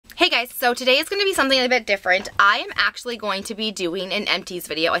guys, so today is going to be something a bit different. I am actually going to be doing an empties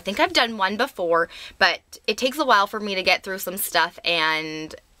video. I think I've done one before, but it takes a while for me to get through some stuff,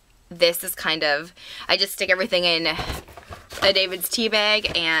 and this is kind of, I just stick everything in a David's tea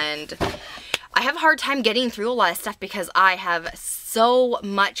bag, and I have a hard time getting through a lot of stuff because I have so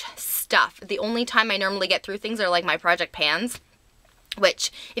much stuff. The only time I normally get through things are like my project pans,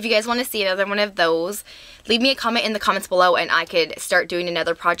 which if you guys want to see another one of those, leave me a comment in the comments below and I could start doing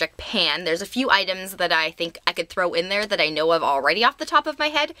another project pan. There's a few items that I think I could throw in there that I know of already off the top of my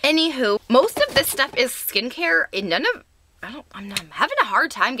head. Anywho, most of this stuff is skincare, and I'm having a hard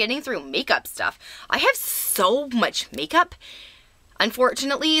time getting through makeup stuff. I have so much makeup,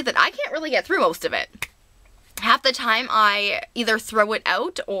 unfortunately, that I can't really get through most of it. Half the time I either throw it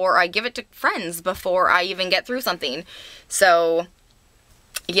out or I give it to friends before I even get through something. So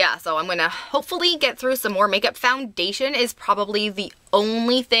yeah, so I'm gonna hopefully get through some more makeup. Foundation is probably the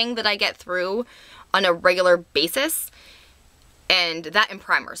only thing that I get through on a regular basis. And that and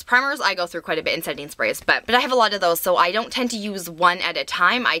primers. Primers I go through quite a bit, in setting sprays, but I have a lot of those, so I don't tend to use one at a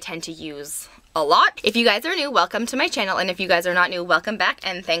time. I tend to use a lot. If you guys are new, welcome to my channel, and if you guys are not new, welcome back,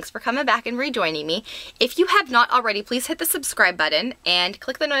 and thanks for coming back and rejoining me. If you have not already, please hit the subscribe button and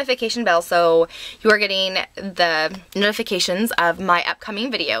click the notification bell so you are getting the notifications of my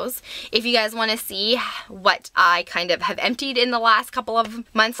upcoming videos. If you guys want to see what I kind of have emptied in the last couple of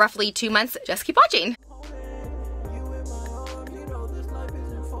months, roughly 2 months, just keep watching.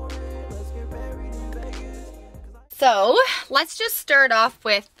 So let's just start off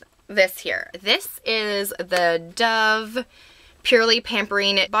with this here. This is the Dove Purely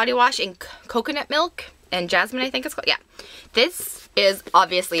Pampering Body Wash in coconut milk and jasmine, I think it's called. Yeah. This is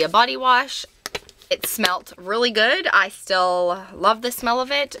obviously a body wash. It smelled really good. I still love the smell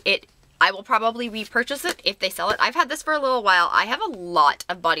of it. I will probably repurchase it if they sell it. I've had this for a little while. I have a lot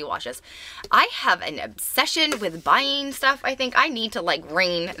of body washes. I have an obsession with buying stuff. I think I need to like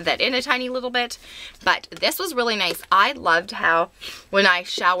rein that in a tiny little bit. But this was really nice. I loved how when I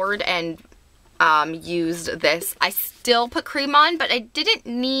showered and used this, I still put cream on, but I didn't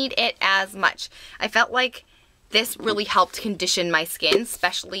need it as much. I felt like this really helped condition my skin,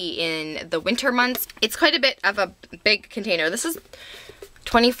 especially in the winter months. It's quite a bit of a big container. This is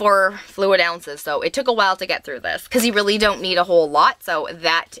 24 fluid ounces, so it took a while to get through this because you really don't need a whole lot. So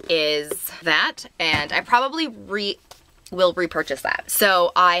that is that, and I probably will repurchase that.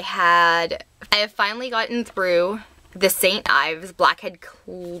 So I have finally gotten through the St. Ives Blackhead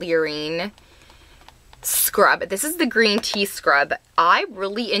Clearing Scrub. This is the green tea scrub. I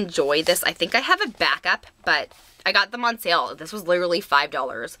really enjoy this. I think I have a backup, but I got them on sale. This was literally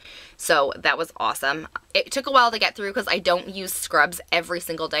 $5, so that was awesome. It took a while to get through because I don't use scrubs every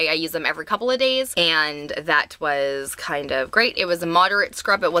single day. I use them every couple of days, and that was kind of great. It was a moderate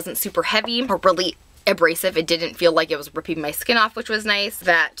scrub. It wasn't super heavy or really abrasive. It didn't feel like it was ripping my skin off, which was nice.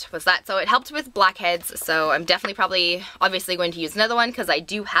 That was that. So it helped with blackheads, so I'm definitely obviously going to use another one because I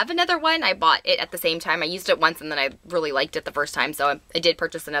do have another one. I bought it at the same time. I used it once and then I really liked it the first time, so I did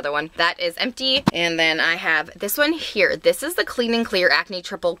purchase another one. That is empty. And then I have this one here. This is the Clean and Clear Acne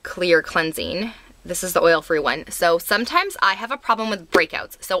Triple Clear Cleansing. This is the oil-free one. So sometimes I have a problem with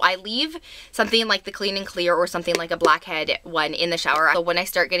breakouts. So I leave something like the Clean and Clear or something like a blackhead one in the shower. So when I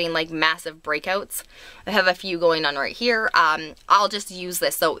start getting like massive breakouts, I have a few going on right here, I'll just use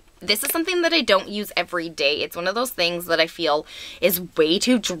this. So this is something that I don't use every day. It's one of those things that I feel is way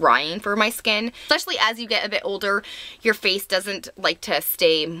too drying for my skin. Especially as you get a bit older, your face doesn't like to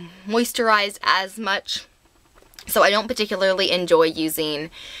stay moisturized as much. So I don't particularly enjoy using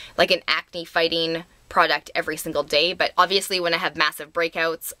like an acne fighting product every single day, but obviously when I have massive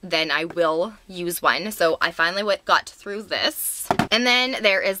breakouts, then I will use one. So I finally got through this. And then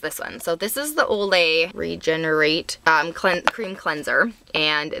there is this one. So this is the Olay Regenerate Cream Cleanser.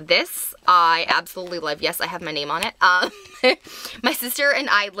 And this I absolutely love. Yes, I have my name on it. My sister and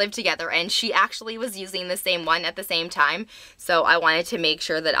I live together, and she actually was using the same one at the same time. So I wanted to make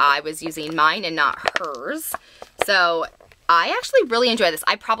sure that I was using mine and not hers. So I actually really enjoy this.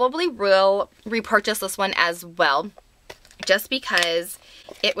 I probably will repurchase this one as well, just because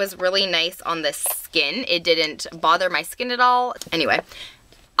it was really nice on the skin. It didn't bother my skin at all. Anyway,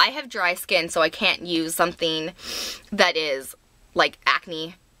 I have dry skin, so I can't use something that is like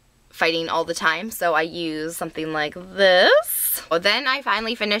acne fighting all the time. So I use something like this. Well, then I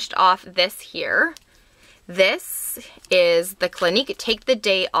finally finished off this here. This is the Clinique Take the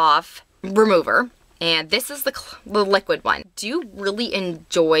Day Off Remover. And this is the liquid one. I do really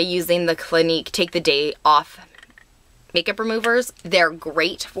enjoy using the Clinique Take the Day Off makeup removers. They're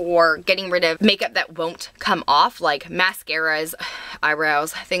great for getting rid of makeup that won't come off, like mascaras,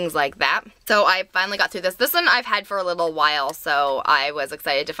 eyebrows, things like that. So I finally got through this. This one I've had for a little while, so I was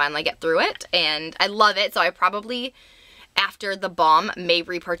excited to finally get through it, and I love it. So I probably, after the balm, may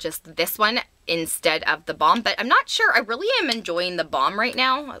repurchase this one instead of the balm, but I'm not sure. I really am enjoying the balm right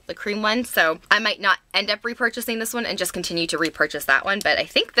now, the cream one, so I might not end up repurchasing this one and just continue to repurchase that one, but I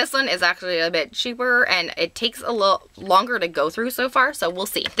think this one is actually a bit cheaper and it takes a little longer to go through so far, so we'll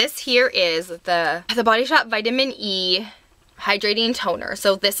see. This here is the Body Shop Vitamin E Hydrating Toner.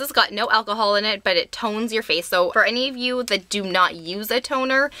 So this has got no alcohol in it, but it tones your face. So for any of you that do not use a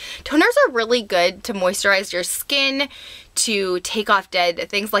toner, toners are really good to moisturize your skin, to take off dead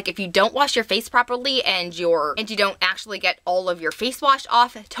things. Like if you don't wash your face properly and you don't actually get all of your face wash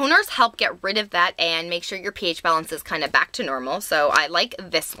off, toners help get rid of that and make sure your pH balance is kind of back to normal. So I like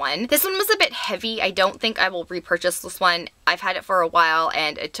this one. This one was a bit heavy. I don't think I will repurchase this one. I've had it for a while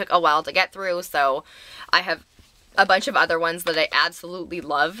and it took a while to get through, so I have a bunch of other ones that I absolutely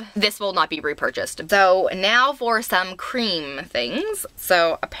love. This will not be repurchased. So now for some cream things.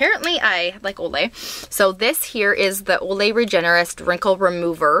 So apparently I like Olay. So this here is the Olay Regenerist Wrinkle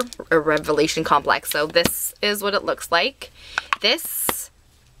Remover or Revelation Complex. So this is what it looks like. This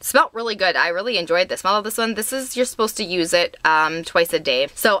smelled really good. I really enjoyed the smell of this one. This is, you're supposed to use it twice a day.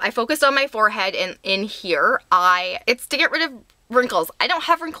 So I focused on my forehead and in here. It's to get rid of wrinkles. I don't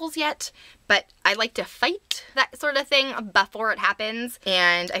have wrinkles yet, but I like to fight that sort of thing before it happens.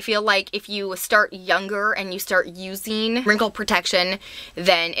 And I feel like if you start younger and you start using wrinkle protection,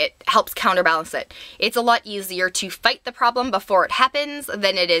 then it helps counterbalance it. It's a lot easier to fight the problem before it happens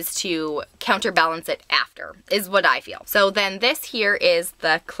than it is to counterbalance it after, is what I feel. So then this here is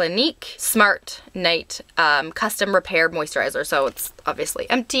the Clinique Smart Night Custom Repair Moisturizer. So it's obviously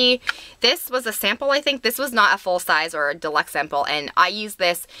empty. This was a sample, I think. This was not a full size or a deluxe sample, and I used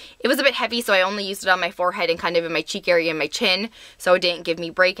this. It was a bit heavy, so I only used it on my forehead and kind of in my cheek area and my chin, so it didn't give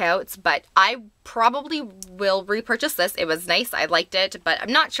me breakouts, but I probably will repurchase this. It was nice. I liked it, but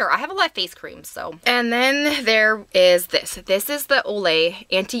I'm not sure. I have a lot of face creams, so. And then there is this. This is the Olay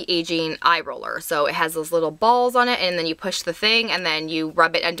Anti-Aging Eye Roller. So it has those little balls on it, and then you push the thing, and then you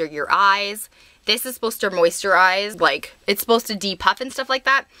rub it under your eyes. This is supposed to moisturize, like, it's supposed to depuff and stuff like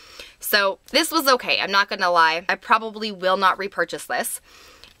that. So this was okay. I'm not gonna lie. I probably will not repurchase this.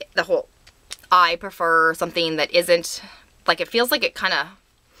 I prefer something that isn't, like, it feels like it kind of,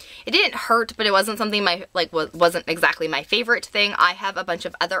 it didn't hurt, but it wasn't something wasn't exactly my favorite thing. I have a bunch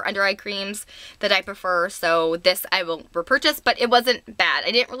of other under eye creams that I prefer, so this I will repurchase, but it wasn't bad.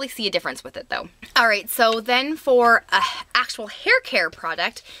 I didn't really see a difference with it though. Alright, so then for a actual hair care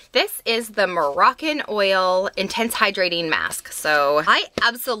product, this is the Moroccan Oil Intense Hydrating Mask. So I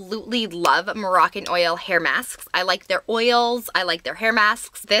absolutely love Moroccan Oil hair masks. I like their oils, I like their hair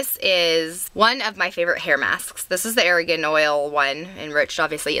masks. This is one of my favorite hair masks. This is the Aragon Oil one, enriched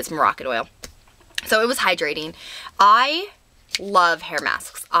obviously. It's Moroccan oil. So it was hydrating. I love hair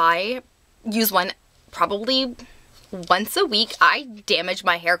masks. I use one probably once a week. I damage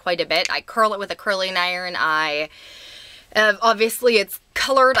my hair quite a bit. I curl it with a curling iron. Obviously it's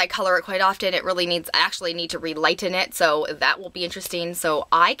colored. I color it quite often. It really needs, I actually need to relighten it, so that will be interesting. So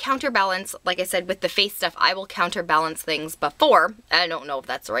I counterbalance, like I said, with the face stuff, I will counterbalance things before. I don't know if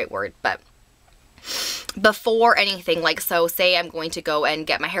that's the right word, but before anything, like, so say I'm going to go and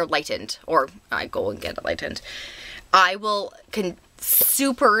get my hair lightened, or I go and get it lightened, I will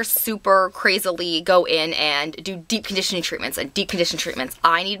super crazily go in and do deep conditioning treatments and deep condition treatments.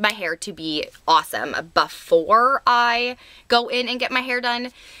 I need my hair to be awesome before I go in and get my hair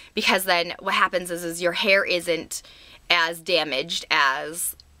done, because then what happens is your hair isn't as damaged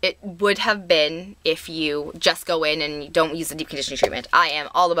as it would have been if you just go in and you don't use a deep conditioning treatment. I am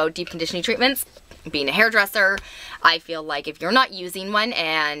all about deep conditioning treatments. Being a hairdresser, I feel like if you're not using one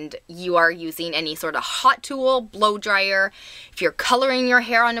and you are using any sort of hot tool, blow dryer, if you're coloring your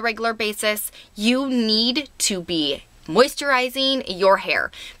hair on a regular basis, you need to be moisturizing your hair.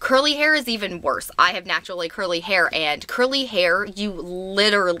 Curly hair is even worse. I have naturally curly hair, and curly hair, you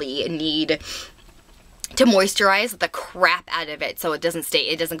literally need to moisturize the crap out of it so it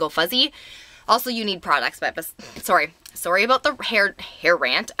doesn't go fuzzy. Also, you need products, but sorry about the hair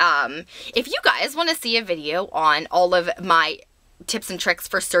rant. If you guys want to see a video on all of my tips and tricks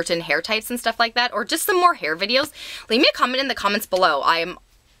for certain hair types and stuff like that, or just some more hair videos, leave me a comment in the comments below. I am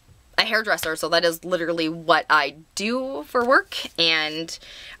a hairdresser, so that is literally what I do for work, and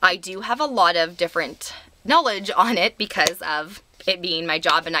I do have a lot of different knowledge on it because of it being my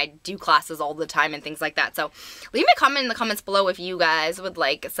job, and I do classes all the time and things like that. So leave me a comment in the comments below if you guys would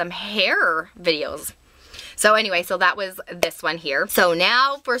like some hair videos. So anyway, so that was this one here. So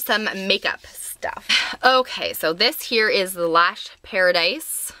now for some makeup stuff. Okay, so this here is the Lash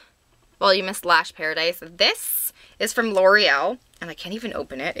Paradise. Well, you missed Lash Paradise. This is from L'Oreal, and I can't even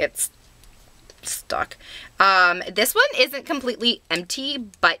open it. It's stuck. This one isn't completely empty,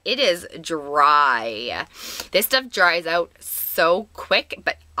 but it is dry. This stuff dries out so quick,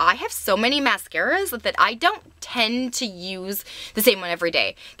 but I have so many mascaras that I don't tend to use the same one every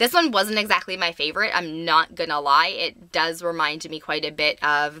day. This one wasn't exactly my favorite, I'm not gonna lie. It does remind me quite a bit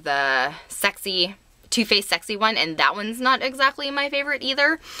of the Too Faced Sexy one, and that one's not exactly my favorite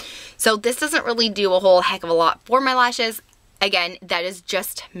either. So this doesn't really do a whole heck of a lot for my lashes. Again, that is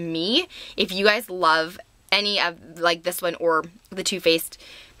just me. If you guys love any of like this one or the Too Faced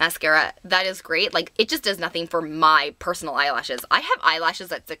mascara, that is great. Like, it just does nothing for my personal eyelashes. I have eyelashes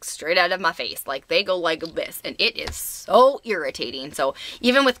that stick straight out of my face. Like, they go like this, and it is so irritating. So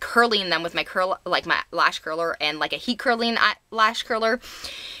even with curling them with my my lash curler and like a heat curling lash curler,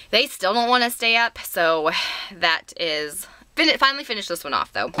 they still don't want to stay up. So that is finally finished this one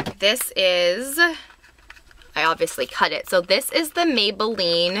off though. This is, I obviously cut it. So this is the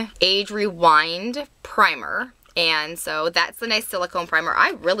Maybelline Age Rewind Primer. And so that's the nice silicone primer.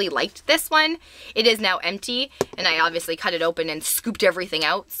 I really liked this one. It is now empty, and I obviously cut it open and scooped everything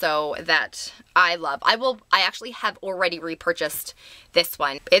out, so that I love. I actually have already repurchased this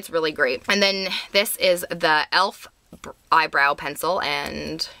one. It's really great. And then this is the e.l.f. eyebrow pencil,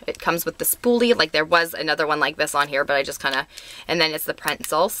 and it comes with the spoolie. Like, there was another one like this on here, but I just kind of, and then it's the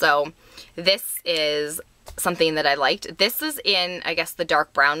pencil. So this is something that I liked. This is in, I guess, the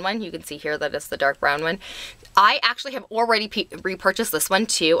dark brown one. You can see here that it's the dark brown one. I actually have already repurchased this one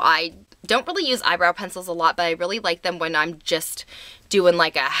too. I don't really use eyebrow pencils a lot, but I really like them when I'm just doing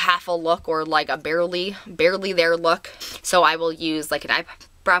like a half a look or like a barely there look. So I will use like an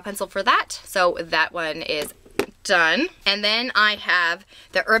eyebrow pencil for that. So that one is done. And then I have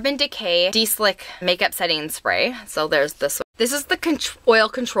the Urban Decay De-Slick Makeup Setting Spray. So there's this one. This is the oil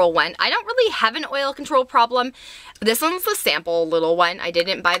control one. I don't really have an oil control problem. This one's the sample little one. I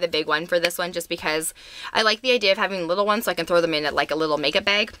didn't buy the big one for this one just because I like the idea of having little ones so I can throw them in at like a little makeup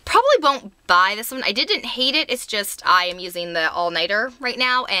bag. Probably won't buy this one. I didn't hate it. It's just I am using the all-nighter right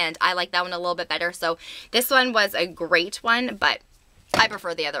now, and I like that one a little bit better. So this one was a great one, but I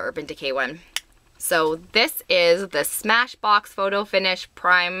prefer the other Urban Decay one. So this is the Smashbox Photo Finish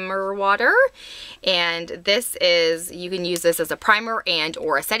Primer Water, and this is, you can use this as a primer and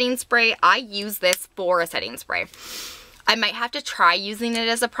or a setting spray. I use this for a setting spray. I might have to try using it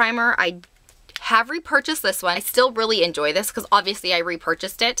as a primer. I have repurchased this one. I still really enjoy this because obviously I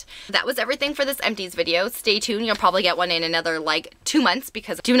repurchased it. That was everything for this Empties video. Stay tuned. You'll probably get one in another like 2 months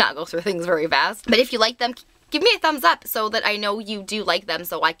because I do not go through things very fast. But if you like them, give me a thumbs up so that I know you do like them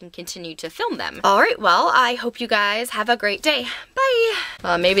so I can continue to film them. Alright, well, I hope you guys have a great day.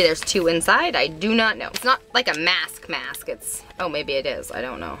 Bye! Maybe there's two inside. I do not know. It's not like a mask. It's, oh, maybe it is. I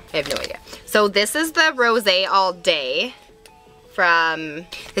don't know. I have no idea. So this is the Rosé All Day from,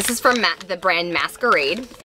 this is from the brand Masquerade.